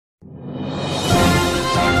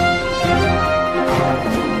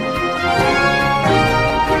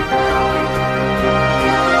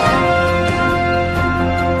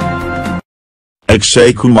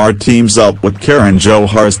Akshay Kumar teams up with Karan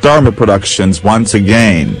Johar's Dharma Productions once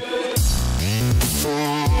again.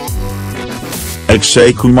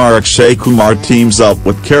 Akshay Kumar teams up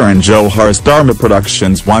with Karan Johar's Dharma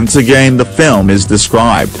Productions once again. The film is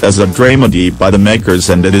described as a dramedy by the makers,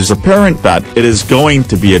 and it is apparent that it is going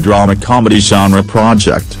to be a drama-comedy genre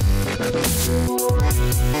project.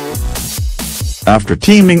 After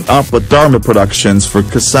teaming up with Dharma Productions for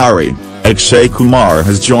Kesari, Akshay Kumar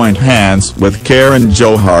has joined hands with Karan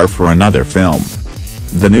Johar for another film.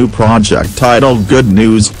 The new project, titled Good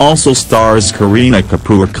News, also stars Kareena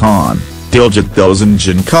Kapoor Khan, Diljit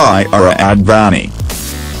Dosanjh and Kiara Advani.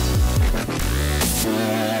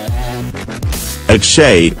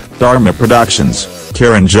 Akshay, Dharma Productions,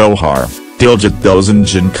 Karan Johar, Diljit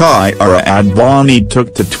Dosanjh and Kiara Advani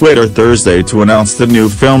took to Twitter Thursday to announce the new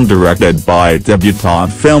film directed by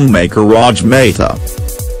debutant filmmaker Raj Mehta.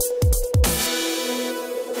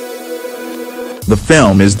 The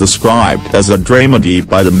film is described as a dramedy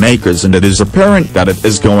by the makers, and it is apparent that it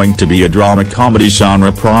is going to be a drama-comedy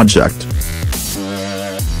genre project.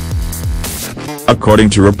 According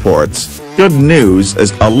to reports, Good News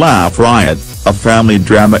is a laugh riot, a family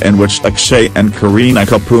drama in which Akshay and Kareena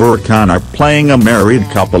Kapoor Khan are playing a married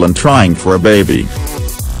couple and trying for a baby.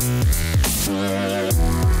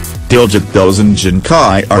 Diljit Dosanjh and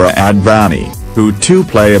Kiara Advani, who too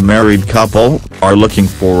play a married couple, are looking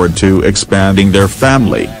forward to expanding their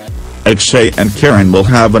family. Akshay and Karan will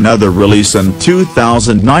have another release in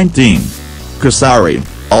 2019. Kesari,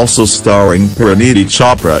 also starring Parineeti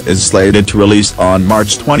Chopra, is slated to release on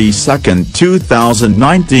March 22,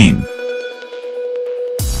 2019.